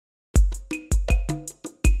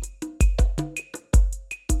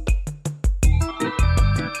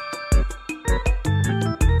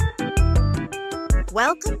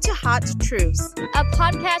Welcome to Hard Truths. a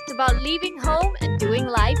podcast about leaving home and doing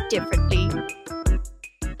life differently.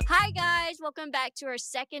 Hi, guys. Welcome back to our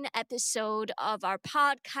second episode of our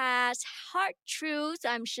podcast, Heart Truths.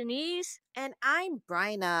 I'm Shanice. And I'm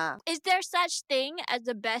Bryna. Is there such thing as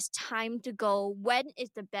the best time to go? When is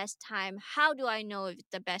the best time? How do I know if it's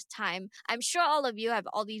the best time? I'm sure all of you have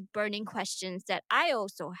all these burning questions that I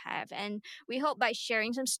also have. And we hope by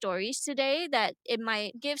sharing some stories today that it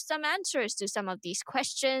might give some answers to some of these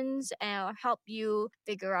questions and help you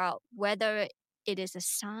figure out whether it is a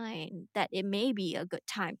sign that it may be a good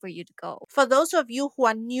time for you to go. For those of you who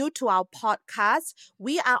are new to our podcast,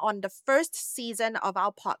 we are on the first season of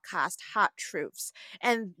our podcast, Hard Truths.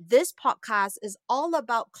 And this podcast is all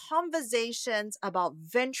about conversations about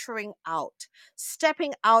venturing out,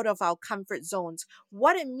 stepping out of our comfort zones,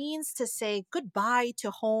 what it means to say goodbye to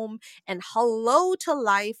home and hello to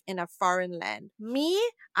life in a foreign land. Me,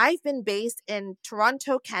 I've been based in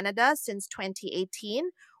Toronto, Canada since 2018.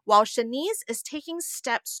 While Shanice is taking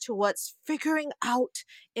steps towards figuring out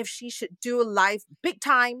if she should do life big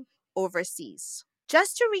time overseas.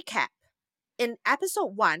 Just to recap, in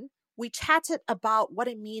episode 1, we chatted about what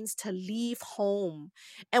it means to leave home.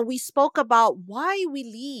 And we spoke about why we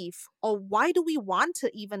leave or why do we want to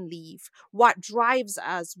even leave? What drives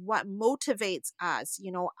us? What motivates us?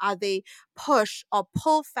 Are they push or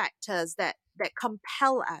pull factors that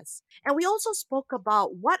compel us? And we also spoke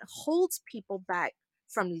about what holds people back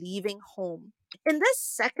from leaving home. In this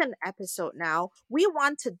second episode now, we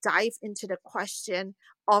want to dive into the question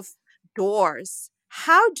of doors.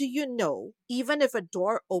 How do you know, even if a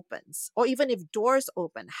door opens, or even if doors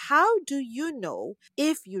open, how do you know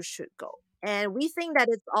if you should go? And we think that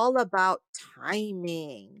it's all about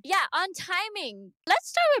timing. Yeah, on timing. Let's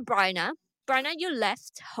start with Bryna. Bryna, you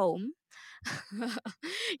left home.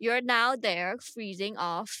 You're now there freezing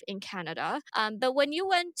off in Canada. But when you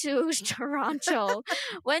went to Toronto,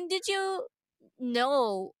 when did you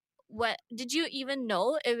know did you even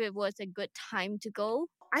know if it was a good time to go?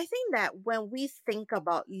 I think that when we think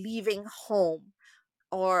about leaving home,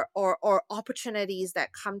 or opportunities that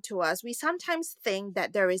come to us, we sometimes think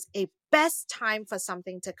that there is a best time for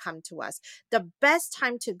something to come to us, the best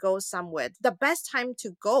time to go somewhere, the best time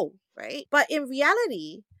to go, right? But in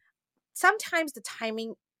reality, sometimes the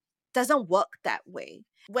timing doesn't work that way.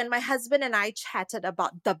 When my husband and I chatted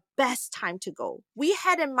about the best time to go, we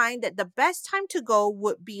had in mind that the best time to go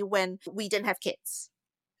would be when we didn't have kids.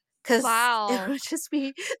 Because it Wow. would just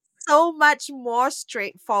be so much more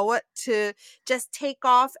straightforward to just take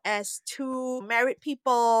off as two married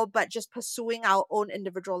people, but just pursuing our own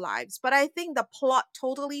individual lives. But I think the plot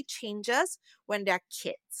totally changes when they're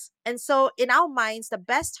kids. And so in our minds, the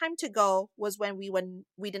best time to go was when we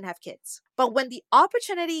didn't have kids. But when the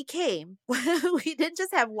opportunity came, we didn't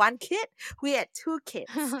just have one kid, we had two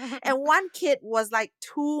kids. And one kid was like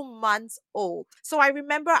 2 months old. So I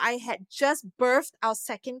remember I had just birthed our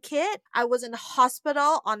second kid. I was in the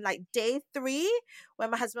hospital on like day 3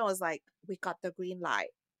 when my husband was like, we got the green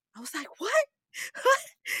light. I was like, what?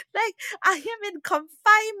 Like, I am in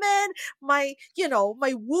confinement. My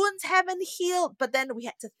wounds haven't healed. But then we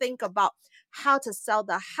had to think about how to sell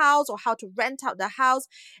the house or how to rent out the house.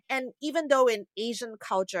 And even though in Asian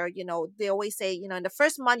culture, they always say, in the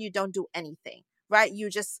first month, you don't do anything, right? You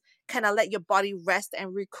just kind of let your body rest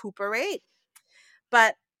and recuperate.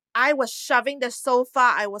 But I was shoving the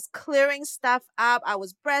sofa. I was clearing stuff up. I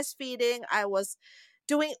was breastfeeding. I was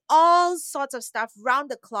doing all sorts of stuff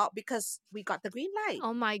round the clock because we got the green light.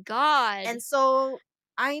 Oh my God. And so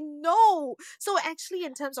I know. So actually,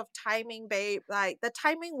 in terms of timing, babe, like the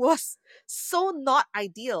timing was so not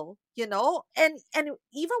ideal, And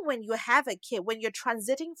even when you have a kid, when you're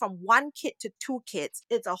transiting from one kid to 2 kids,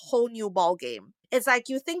 it's a whole new ball game. It's like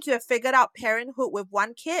you think you have figured out parenthood with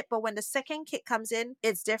one kid, but when the second kid comes in,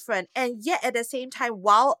 it's different. And yet at the same time,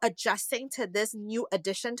 while adjusting to this new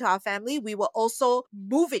addition to our family, we were also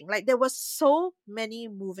moving. Like there were so many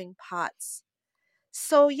moving parts.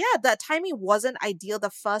 So yeah, the timing wasn't ideal the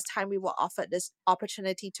first time we were offered this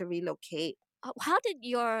opportunity to relocate. How did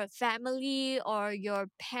your family or your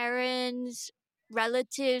parents,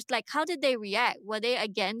 relatives, like how did they react? Were they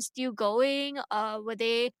against you going? Were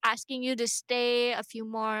they asking you to stay a few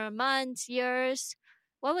more months, years?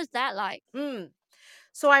 What was that like?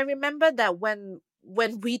 So I remember that when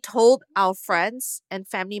we told our friends and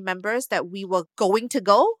family members that we were going to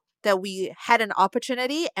go, that we had an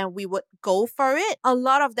opportunity and we would go for it, a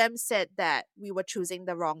lot of them said that we were choosing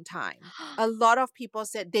the wrong time. A lot of people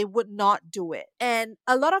said they would not do it. And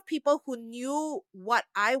a lot of people who knew what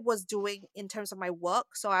I was doing in terms of my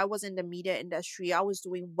work, so I was in the media industry, I was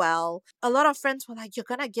doing well. A lot of friends were like, you're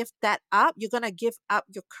going to give that up? You're going to give up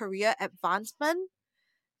your career advancement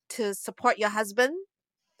to support your husband?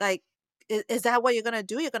 Like, is that what you're going to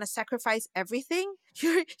do? You're going to sacrifice everything?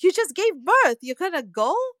 You just gave birth. You're going to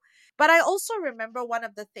go? But I also remember one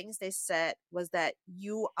of the things they said was that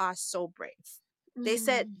you are so brave. They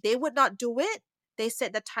said Mm. they would not do it. They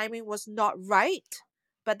said the timing was not right,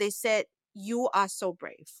 but they said, you are so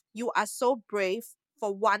brave. You are so brave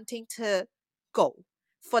for wanting to go,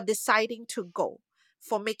 for deciding to go,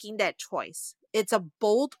 for making that choice. It's a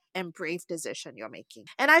bold and brave decision you're making.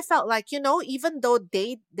 And I felt like, even though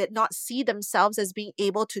they did not see themselves as being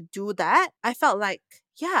able to do that, I felt like,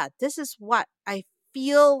 yeah, this is what I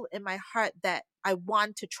feel in my heart that I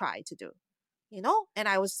want to try to do. And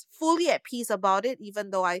I was fully at peace about it,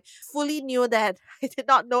 even though I fully knew that I did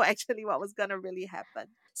not know actually what was going to really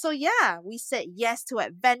happen. So, yeah, we said yes to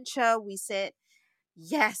adventure. We said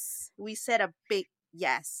yes. We said a big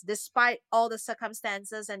yes, despite all the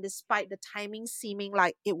circumstances and despite the timing seeming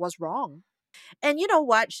like it was wrong. And you know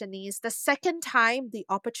what, Shanice? The second time the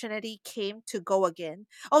opportunity came to go again.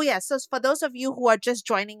 Oh, yeah. So, for those of you who are just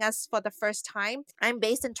joining us for the first time, I'm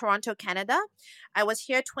based in Toronto, Canada. I was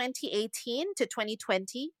here 2018 to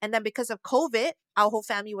 2020. And then because of COVID, our whole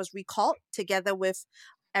family was recalled together with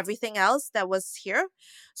everything else that was here.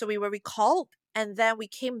 So, we were recalled. And then we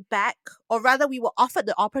came back, or rather, we were offered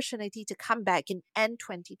the opportunity to come back in end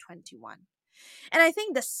 2021. And I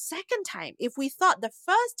think the second time, if we thought the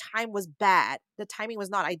first time was bad, the timing was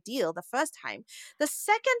not ideal the first time, the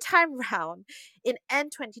second time round in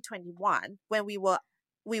end 2021, when we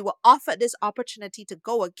were offered this opportunity to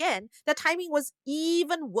go again, the timing was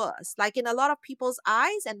even worse. Like in a lot of people's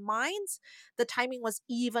eyes and minds, the timing was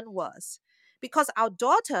even worse because our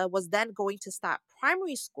daughter was then going to start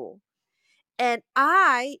primary school. And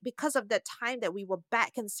I, because of the time that we were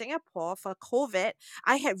back in Singapore for COVID,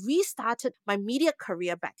 I had restarted my media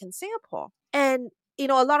career back in Singapore. And,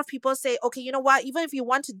 a lot of people say, okay, you know what? Even if you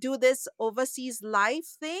want to do this overseas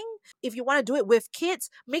life thing, if you want to do it with kids,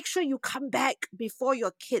 make sure you come back before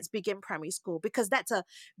your kids begin primary school, because that's a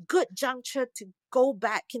good juncture to go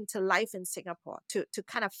back into life in Singapore, to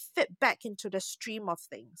kind of fit back into the stream of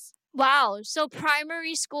things. Wow. So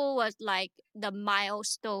primary school was like the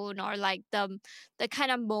milestone, or like the kind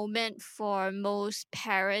of moment for most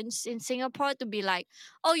parents in Singapore to be like,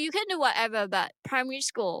 oh, you can do whatever, but primary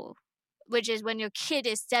school, which is when your kid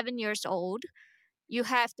is 7 years old, you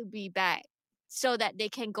have to be back so that they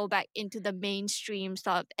can go back into the mainstream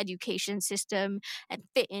sort of education system and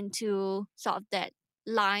fit into sort of that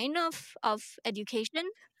line of education.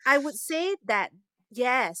 I would say that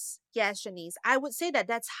yes, Shanice. I would say that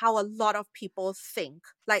that's how a lot of people think.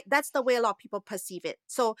 Like that's the way a lot of people perceive it.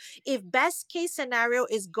 So if best case scenario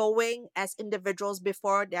is going as individuals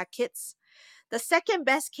before their kids, the second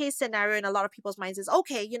best case scenario in a lot of people's minds is,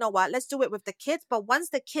 okay, you know what? Let's do it with the kids. But once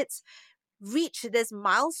the kids reach this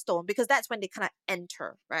milestone, because that's when they kind of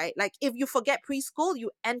enter, right? Like if you forget preschool, you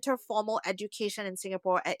enter formal education in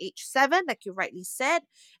Singapore at age 7, like you rightly said,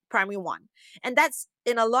 primary 1. And that's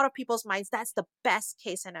in a lot of people's minds, that's the best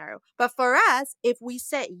case scenario. But for us, if we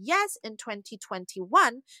said yes in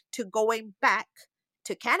 2021 to going back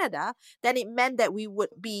to Canada, then it meant that we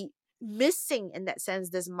would be missing, in that sense,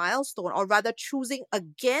 this milestone, or rather choosing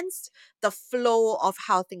against the flow of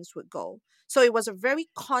how things would go. So it was a very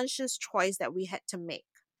conscious choice that we had to make.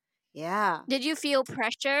 Yeah. Did you feel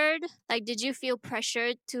pressured? Like, did you feel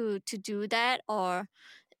pressured to do that, or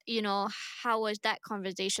how was that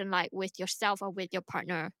conversation like with yourself or with your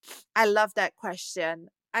partner? I love that question.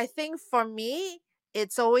 I think for me,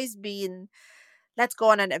 it's always been, let's go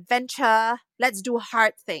on an adventure. Let's do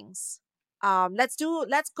hard things. Let's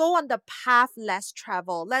go on the path less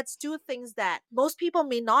traveled. Let's do things that most people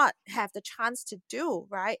may not have the chance to do,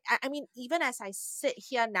 right? I mean, even as I sit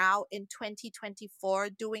here now in 2024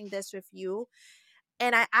 doing this with you,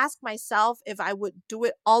 and I ask myself if I would do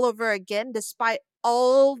it all over again, despite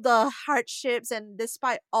all the hardships and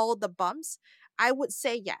despite all the bumps, I would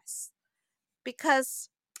say yes, because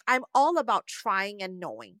I'm all about trying and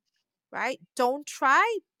knowing, right? Don't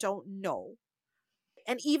try, don't know.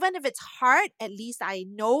 And even if it's hard, at least I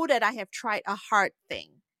know that I have tried a hard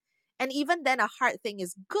thing. And even then, a hard thing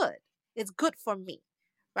is good. It's good for me,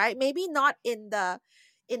 right? Maybe not in the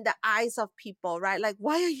eyes of people, right? Like,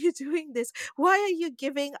 why are you doing this? Why are you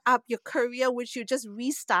giving up your career which you just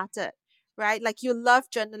restarted? right? Like you love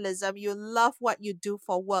journalism, you love what you do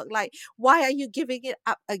for work. Like, why are you giving it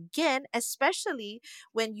up again, especially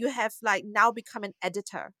when you have like now become an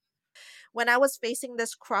editor? When I was facing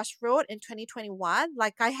this crossroad in 2021,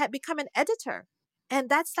 like I had become an editor. And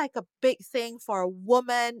that's like a big thing for a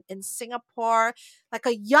woman in Singapore, like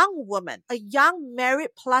a young woman, a young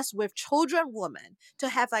married plus with children woman to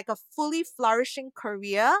have like a fully flourishing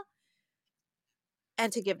career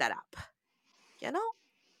and to give that up, you know?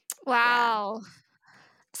 Yeah. Wow.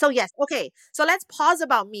 So yes, okay. So let's pause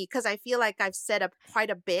about me because I feel like I've said up quite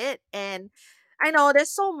a bit, and I know there's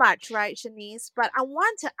so much, right, Shanice? But I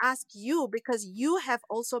want to ask you because you have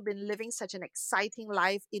also been living such an exciting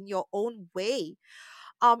life in your own way.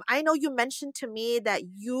 I know you mentioned to me that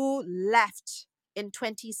you left in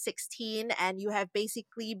 2016 and you have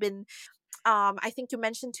basically been I think you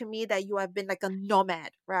mentioned to me that you have been like a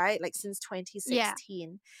nomad, right? Like since Yeah.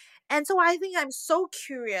 2016. And so I think I'm so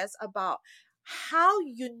curious about how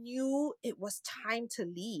you knew it was time to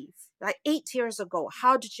leave. Like 8 years ago,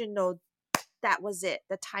 how did you know that was it,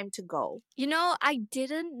 the time to go? I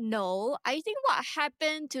didn't know. I think what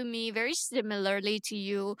happened to me very similarly to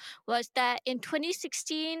you was that in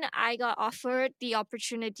 2016, I got offered the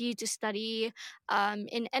opportunity to study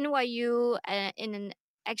in NYU in an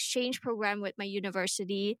exchange program with my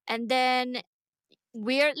university. And then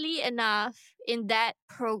weirdly enough, in that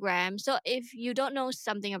program, so if you don't know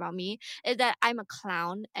something about me, is that I'm a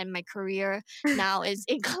clown and my career now is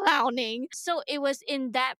in clowning. So it was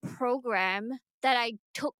in that program that I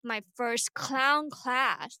took my first clown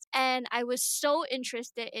class, and I was so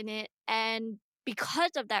interested in it. And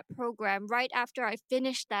because of that program, right after I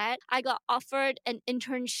finished that, I got offered an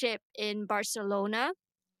internship in Barcelona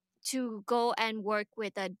to go and work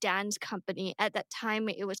with a dance company. At that time,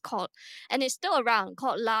 it was called, and it's still around,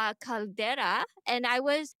 called La Caldera. And I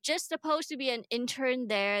was just supposed to be an intern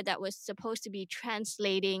there that was supposed to be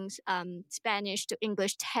translating Spanish to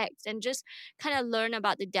English text and just kind of learn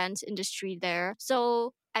about the dance industry there.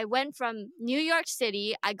 So I went from New York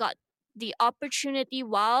City. I got the opportunity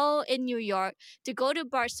while in New York to go to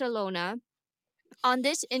Barcelona on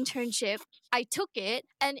this internship. I took it,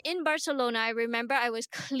 and in Barcelona, I remember I was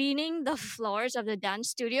cleaning the floors of the dance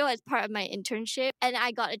studio as part of my internship, and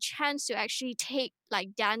I got a chance to actually take like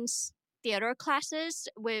dance theater classes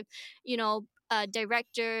with,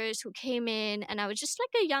 directors who came in, and I was just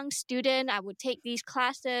like a young student. I would take these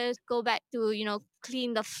classes, go back to,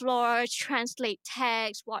 clean the floors, translate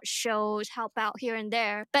text, watch shows, help out here and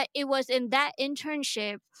there. But it was in that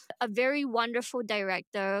internship a very wonderful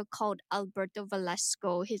director called Alberto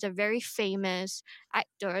Velasco. He's a very famous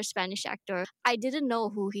actor, Spanish actor. I didn't know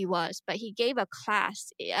who he was, but he gave a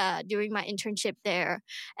class during my internship there,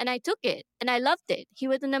 and I took it and I loved it. He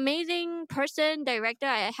was an amazing person, director.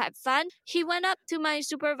 I had fun. He went up to my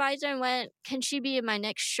supervisor and went, "Can she be in my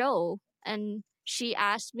next show?" And she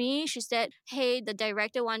asked me, she said, "Hey, the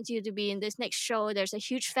director wants you to be in this next show. There's a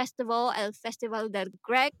huge festival, El Festival del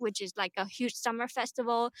Grec, which is like a huge summer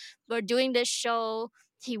festival. We're doing this show.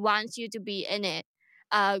 He wants you to be in it.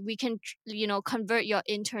 We can, convert your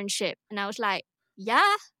internship." And I was like,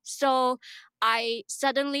 yeah. So I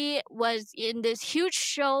suddenly was in this huge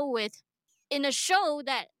show in a show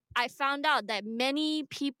that I found out that many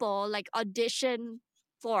people like audition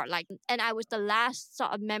for, like, and I was the last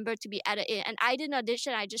sort of member to be added in, and I didn't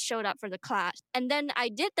audition. I just showed up for the class, and then I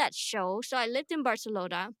did that show. So I lived in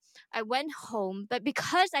Barcelona. I went home, but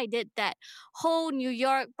because I did that whole New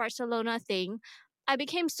York Barcelona thing, I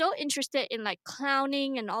became so interested in like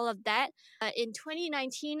clowning and all of that. In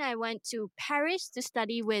 2019, I went to Paris to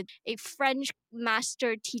study with a French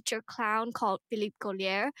master teacher clown called Philippe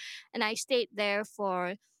Collier, and I stayed there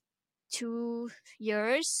for 2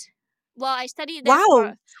 years. Well, I studied there Wow,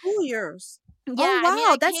 for, 2 years. Oh, yeah, I mean,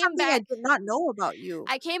 wow. That's something I did not know about you.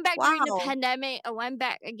 I came back during the Wow. pandemic. I went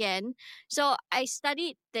back again. So I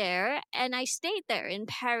studied there and I stayed there in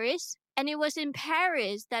Paris. And it was in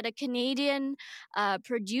Paris that a Canadian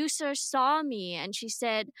producer saw me, and she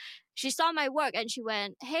said, she saw my work and she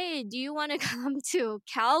went, "Hey, do you want to come to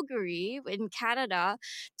Calgary in Canada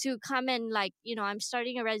to come and, like, I'm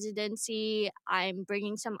starting a residency. I'm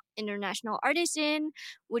bringing some international artists in.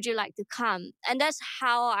 Would you like to come?" And that's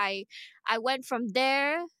how I went from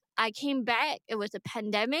there. I came back. It was a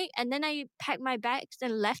pandemic, and then I packed my bags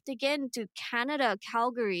and left again to Canada,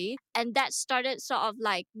 Calgary, and that started sort of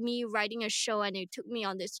like me writing a show, and it took me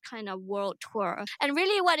on this kind of world tour. And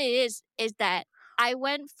really, what it is that I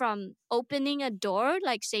went from opening a door,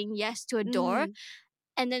 like saying yes to a door, Mm.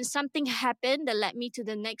 And then something happened that led me to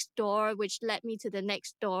the next door, which led me to the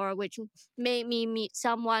next door, which made me meet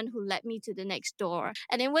someone who led me to the next door.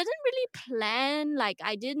 And it wasn't really planned. Like,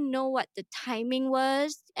 I didn't know what the timing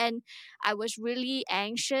was. And I was really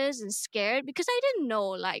anxious and scared because I didn't know,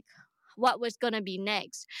 like, what was going to be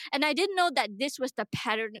next. And I didn't know that this was the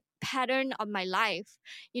pattern of my life.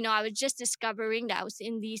 I was just discovering that I was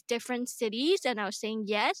in these different cities and I was saying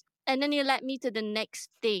yes, and then it led me to the next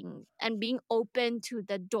thing and being open to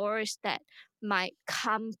the doors that might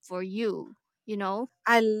come for you.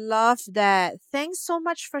 I love that. Thanks so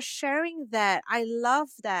much for sharing that. I love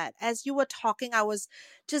that. As you were talking, I was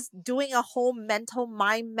just doing a whole mental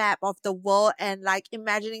mind map of the world and like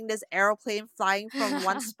imagining this aeroplane flying from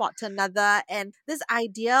one spot to another. And this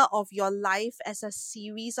idea of your life as a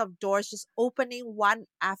series of doors just opening one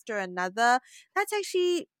after another, that's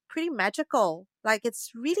actually pretty magical. Like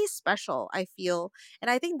it's really special, I feel. And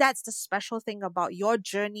I think that's the special thing about your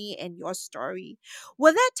journey and your story.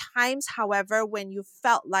 Were there times, however, when you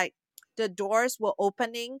felt like the doors were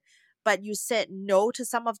opening, but you said no to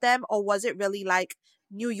some of them? Or was it really like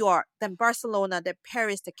New York, then Barcelona, then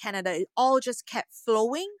Paris, then Canada? It all just kept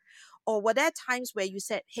flowing? Or were there times where you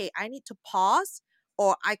said, hey, I need to pause,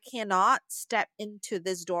 or I cannot step into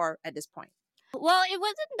this door at this point? Well, it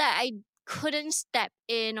wasn't that I couldn't step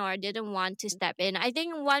in or didn't want to step in. I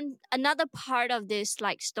think another part of this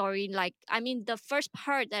like story, like I mean the first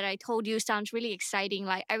part that I told you sounds really exciting,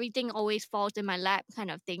 like everything always falls in my lap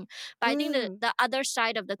kind of thing. But I think Mm, the other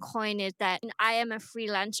side of the coin is that I am a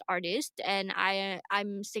freelance artist and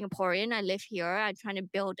I'm Singaporean. I live here. I'm trying to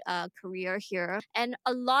build a career here. And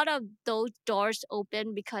a lot of those doors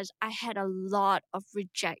open because I had a lot of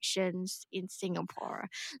rejections in Singapore.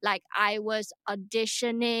 Like I was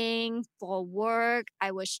auditioning for work.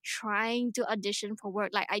 I was trying to audition for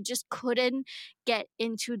work. Like I just couldn't get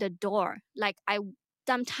into the door. Like I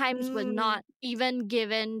sometimes was mm, not even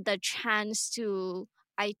given the chance to,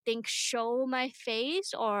 I think, show my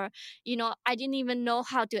face, or I didn't even know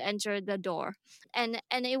how to enter the door. And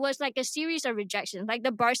it was like a series of rejections. Like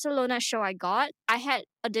the Barcelona show I got, I had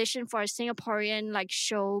auditioned for a Singaporean like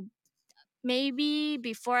show maybe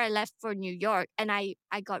before I left for New York, and I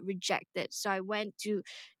got rejected. So I went to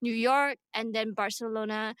New York and then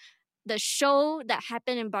Barcelona. The show that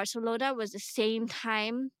happened in Barcelona was the same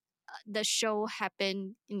time the show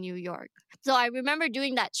happened in New York. So I remember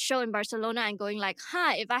doing that show in Barcelona and going like,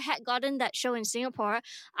 if I had gotten that show in Singapore,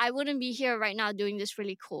 I wouldn't be here right now doing this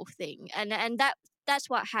really cool thing. And that's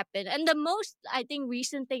what happened. And the most, I think,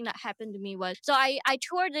 recent thing that happened to me was, so I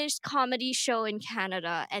toured this comedy show in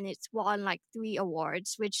Canada and it's won like 3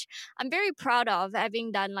 awards, which I'm very proud of,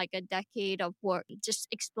 having done like a decade of work just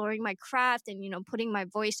exploring my craft and putting my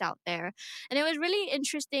voice out there. And it was really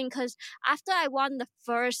interesting because after I won the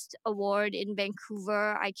first award in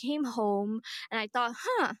Vancouver, I came home and I thought,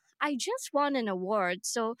 I just won an award.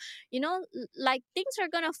 So, like things are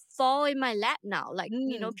going to fall in my lap now. Like,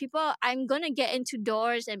 mm. people, I'm going to get into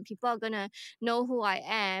doors and people are going to know who I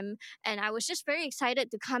am. And I was just very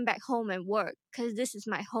excited to come back home and work because this is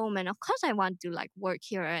my home. And of course, I want to like work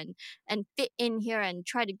here and fit in here and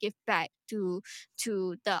try to give back to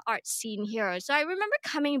the art scene here. So I remember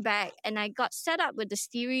coming back and I got set up with a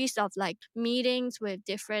series of like meetings with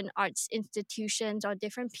different arts institutions or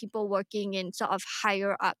different people working in sort of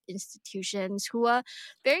higher up institutions who are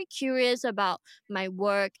very curious about my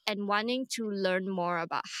work and wanting to learn more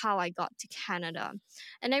about how I got to Canada.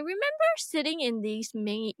 And I remember sitting in these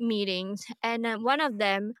meetings, and one of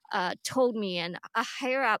them told me, and a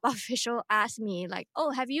higher up official asked me, like,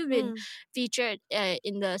 "Oh, have you been Mm. featured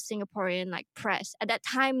in the Singaporean like press?" At that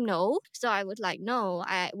time, no. So I was like, "No,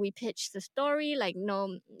 we pitched the story, like,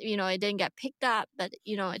 no, it didn't get picked up, but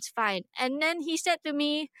it's fine." And then he said to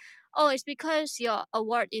me, "Oh, it's because your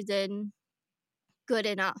award isn't good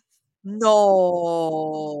enough." No.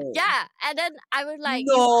 Yeah, and then I was like,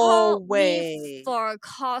 "You No called me way. for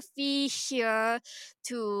coffee here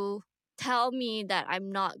to tell me that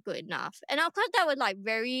I'm not good enough." And of course, that was like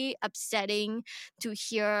very upsetting to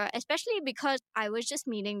hear, especially because I was just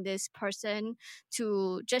meeting this person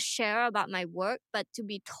to just share about my work, but to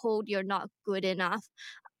be told you're not good enough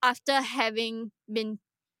after having been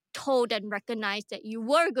told and recognized that you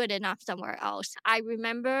were good enough somewhere else. I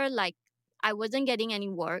remember like I wasn't getting any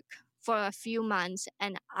work for a few months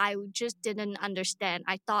and I just didn't understand.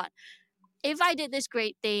 I thought if I did this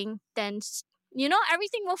great thing, then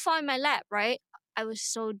everything will fall in my lap, right? I was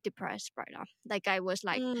so depressed right now. Like I was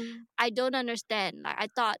like, Mm, I don't understand. Like I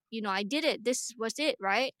thought, I did it. This was it,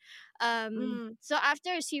 right? mm, So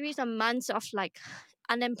after a series of months of like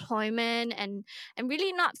unemployment and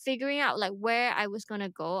really not figuring out like where I was gonna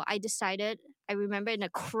go, I decided I remember in a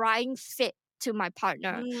crying fit to my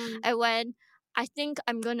partner, Mm, I went, I think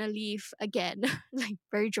I'm gonna leave again. Like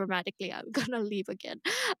very dramatically, I'm gonna leave again.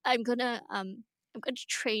 I'm gonna um I'm going to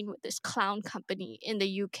train with this clown company in the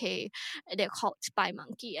UK. And they're called Spy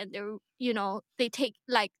Monkey, and they're, they take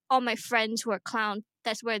like all my friends who are clown.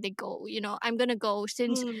 That's where they go. I'm gonna go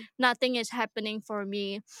since mm, nothing is happening for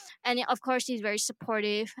me. And of course, he's very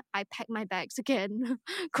supportive. I packed my bags again,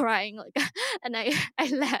 crying like, and I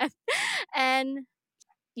left. And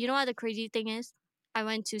you know what the crazy thing is? I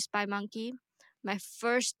went to Spy Monkey. My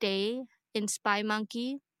first day in Spy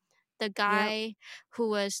Monkey, the yep. guy who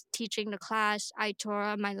was teaching the class, I tore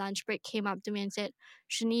on my lunch break, came up to me and said,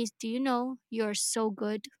 Shanice, do you know you're so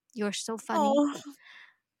good? You're so funny. Oh,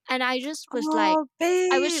 And I just was like, oh,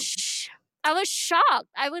 I was babe. I was shocked.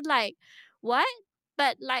 I was like, what?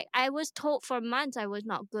 But like I was told for months I was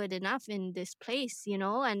not good enough in this place, and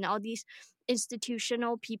all these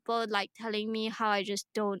institutional people like telling me how I just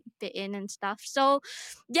don't fit in and stuff. So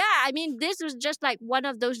yeah, I mean, this was just like one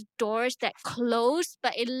of those doors that closed,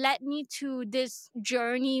 but it led me to this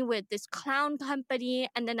journey with this clown company.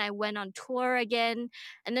 And then I went on tour again,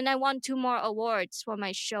 and then I won two more awards for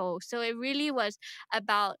my show. So it really was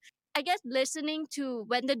about, I guess, listening to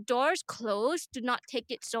when the doors close, do not take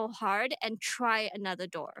it so hard and try another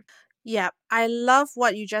door. Yeah, I love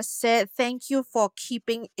what you just said. Thank you for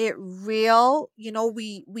keeping it real.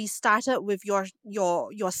 We started with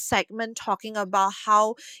your segment talking about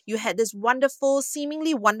how you had this wonderful,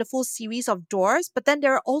 seemingly wonderful series of doors, but then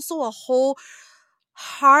there are also a whole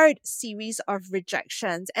hard series of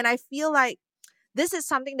rejections. And I feel like this is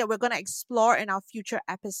something that we're going to explore in our future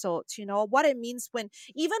episodes. What it means when,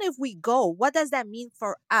 even if we go, what does that mean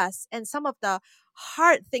for us, and some of the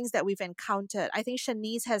hard things that we've encountered. I think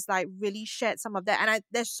Shanice has like really shared some of that, and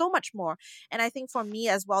there's so much more. And I think for me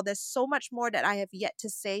as well, there's so much more that I have yet to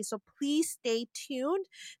say. So please stay tuned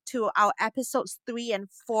to our episodes 3 and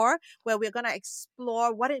 4, where we're going to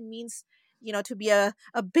explore what it means, to be a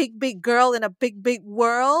big, big girl in a big, big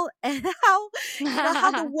world, and how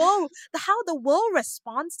the world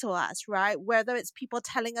responds to us, right? Whether it's people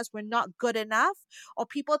telling us we're not good enough, or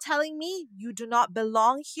people telling me you do not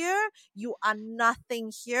belong here, you are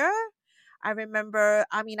nothing here. I remember,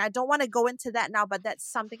 I mean, I don't want to go into that now, but that's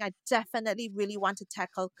something I definitely really want to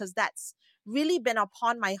tackle, because that's really been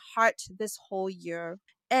upon my heart this whole year.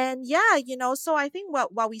 And yeah, so I think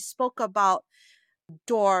while we spoke about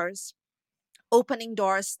doors, opening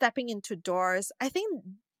doors, stepping into doors, I think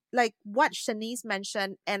like what Shanice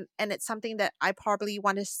mentioned, and it's something that I probably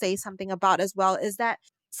want to say something about as well, is that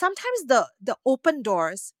sometimes the open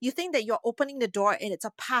doors, you think that you're opening the door and it's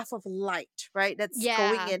a path of light, right? That's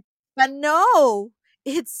going Yeah. in. But no,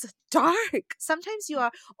 it's dark. Sometimes you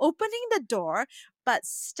are opening the door but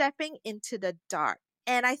stepping into the dark.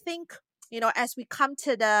 And I think, as we come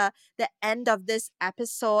to the end of this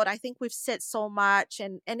episode, I think we've said so much,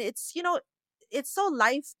 and it's so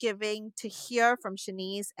life giving to hear from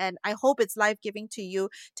Shanice, and I hope it's life giving to you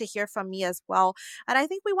to hear from me as well. And I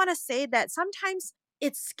think we want to say that sometimes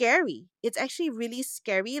it's scary. It's actually really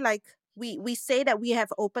scary. Like we say that we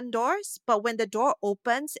have open doors, but when the door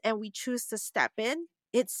opens and we choose to step in,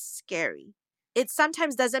 it's scary. It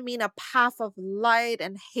sometimes doesn't mean a path of light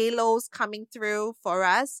and halos coming through for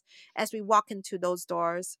us as we walk into those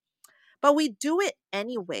doors, but we do it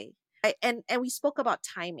anyway, right? And we spoke about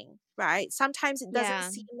timing, right? Sometimes it doesn't Yeah.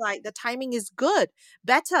 seem like the timing is good,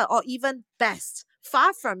 better, or even best.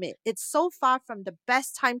 Far from it. It's so far from the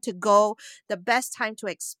best time to go, the best time to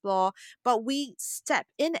explore, but we step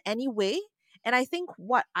in anyway. And I think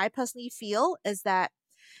what I personally feel is that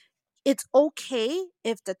it's okay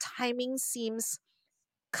if the timing seems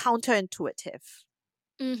counterintuitive.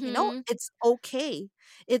 Mhm. It's okay.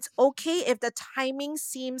 It's okay if the timing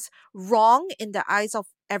seems wrong in the eyes of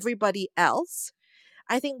everybody else.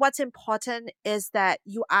 I think what's important is that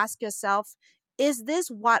you ask yourself, is this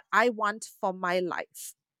what I want for my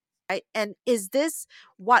life? Right? And is this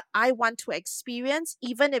what I want to experience,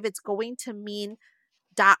 even if it's going to mean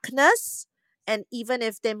darkness? And even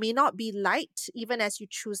if there may not be light, even as you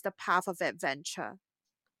choose the path of adventure.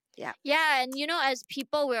 Yeah. Yeah, and as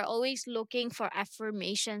people, we're always looking for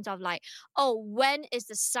affirmations of like, oh, when is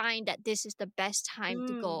the sign that this is the best time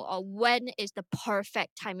to Mm, go, or when is the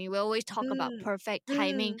perfect timing? We always talk about mm, perfect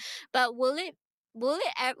timing, mm, but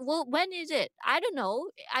when is it? I don't know.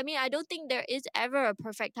 I mean, I don't think there is ever a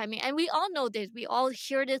perfect timing, and we all know this. We all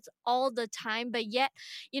hear this all the time, but yet,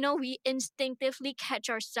 we instinctively catch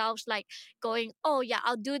ourselves like going, oh yeah,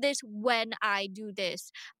 I'll do this when I do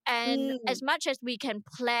this. And mm, as much as we can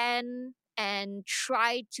plan and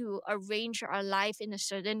try to arrange our life in a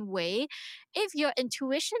certain way, if your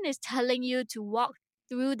intuition is telling you to walk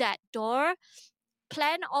through that door,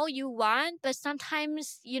 plan all you want, but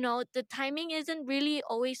sometimes, the timing isn't really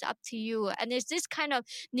always up to you. And it's this kind of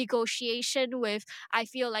negotiation with, I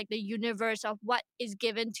feel like, the universe of what is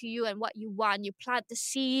given to you and what you want. You plant the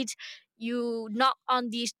seed, you knock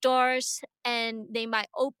on these doors, and they might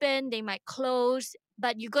open, they might close,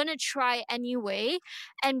 but you're going to try anyway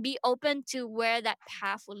and be open to where that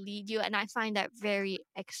path will lead you. And I find that very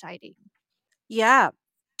exciting. Yeah,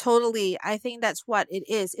 totally. I think that's what it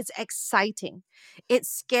is. It's exciting. It's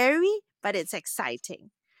scary, but it's exciting,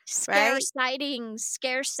 Scare right? sighting,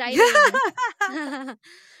 scare sighting.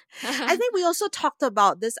 I think we also talked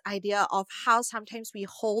about this idea of how sometimes we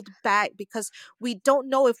hold back because we don't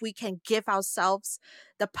know if we can give ourselves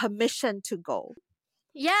the permission to go.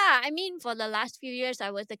 Yeah, I mean, for the last few years,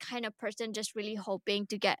 I was the kind of person just really hoping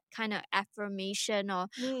to get kind of affirmation or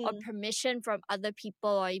Mm, permission from other people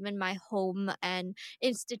or even my home and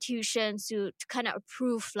institutions to kind of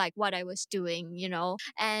approve like what I was doing,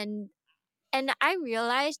 and I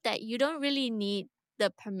realized that you don't really need the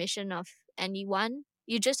permission of anyone.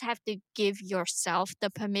 You just have to give yourself the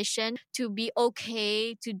permission to be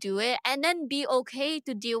okay to do it and then be okay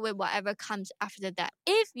to deal with whatever comes after that.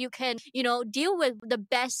 If you can, deal with the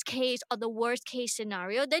best case or the worst case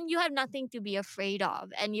scenario, then you have nothing to be afraid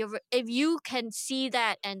of. And if you can see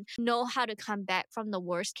that and know how to come back from the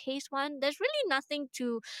worst case one, there's really nothing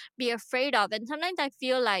to be afraid of. And sometimes I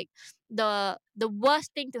feel like the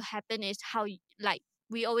worst thing to happen is like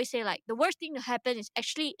we always say, like, the worst thing to happen is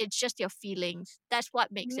actually it's just your feelings. That's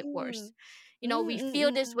what makes it worse. mm, We mm,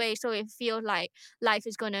 feel mm, this mm. way, so it feels like life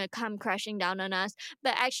is gonna come crashing down on us,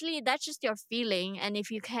 but actually that's just your feeling. And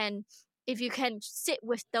if you can sit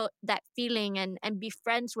with that feeling and be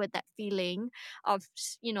friends with that feeling of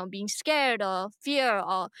being scared or fear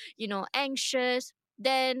or anxious,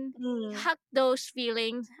 then Mm. hug those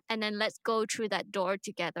feelings and then let's go through that door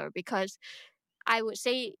together. Because I would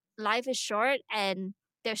say life is short and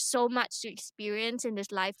there's so much to experience in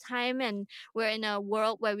this lifetime, and we're in a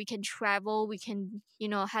world where we can travel, we can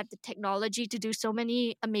have the technology to do so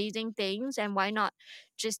many amazing things, and why not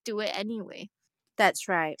just do it anyway? That's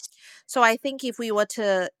right. So I think if you were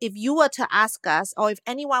to ask us, or if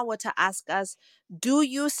anyone were to ask us, do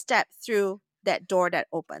you step through that door that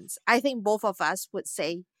opens? I think both of us would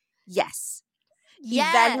say yes.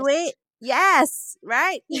 Yes. Evaluate. Yes,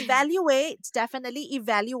 right? Evaluate, definitely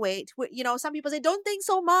evaluate. Some people say, don't think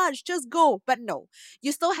so much, just go. But no,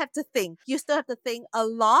 you still have to think. You still have to think a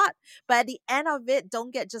lot. But at the end of it,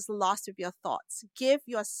 don't get just lost with your thoughts. Give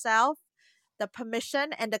yourself the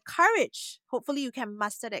permission and the courage. Hopefully, you can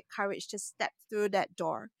muster that courage to step through that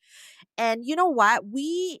door. And you know what?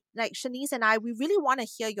 We, like Shanice and I, we really want to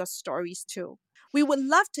hear your stories too. We would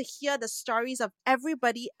love to hear the stories of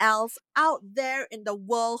everybody else out there in the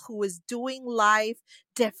world who is doing life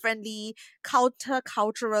differently,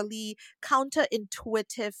 counterculturally,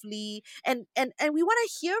 counterintuitively. And we want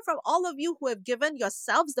to hear from all of you who have given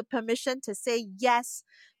yourselves the permission to say yes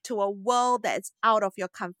to a world that is out of your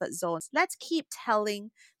comfort zones. Let's keep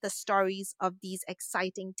telling the stories of these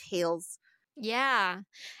exciting tales. Yeah.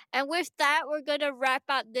 And with that, we're going to wrap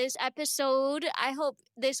up this episode. I hope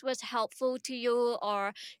this was helpful to you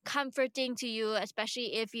or comforting to you,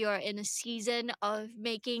 especially if you're in a season of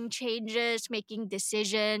making changes, making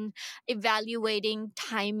decision, evaluating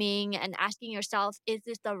timing, and asking yourself, is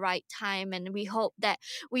this the right time? And we hope that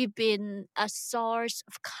we've been a source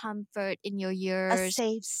of comfort in your A years.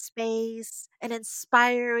 safe space, an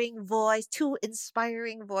inspiring voice, two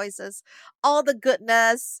inspiring voices, all the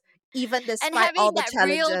goodness, even And despite all having the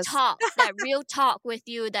challenges. that real talk with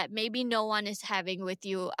you that maybe no one is having with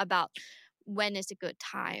you about when is a good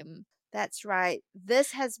time. That's right.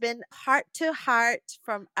 This has been Heart to Heart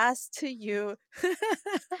from us to you.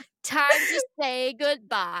 Time to say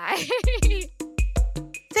goodbye.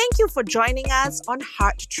 Thank you for joining us on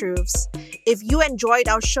Heart Truths. If you enjoyed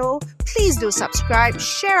our show, please do subscribe,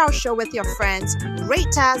 share our show with your friends,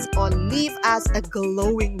 rate us, or leave us a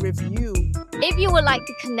glowing review. If you would like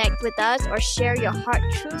to connect with us or share your heart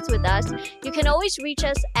truths with us, you can always reach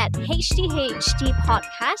us at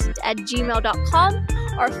hdhtpodcast@gmail.com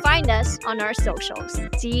or find us on our socials.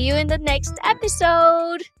 See you in the next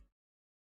episode.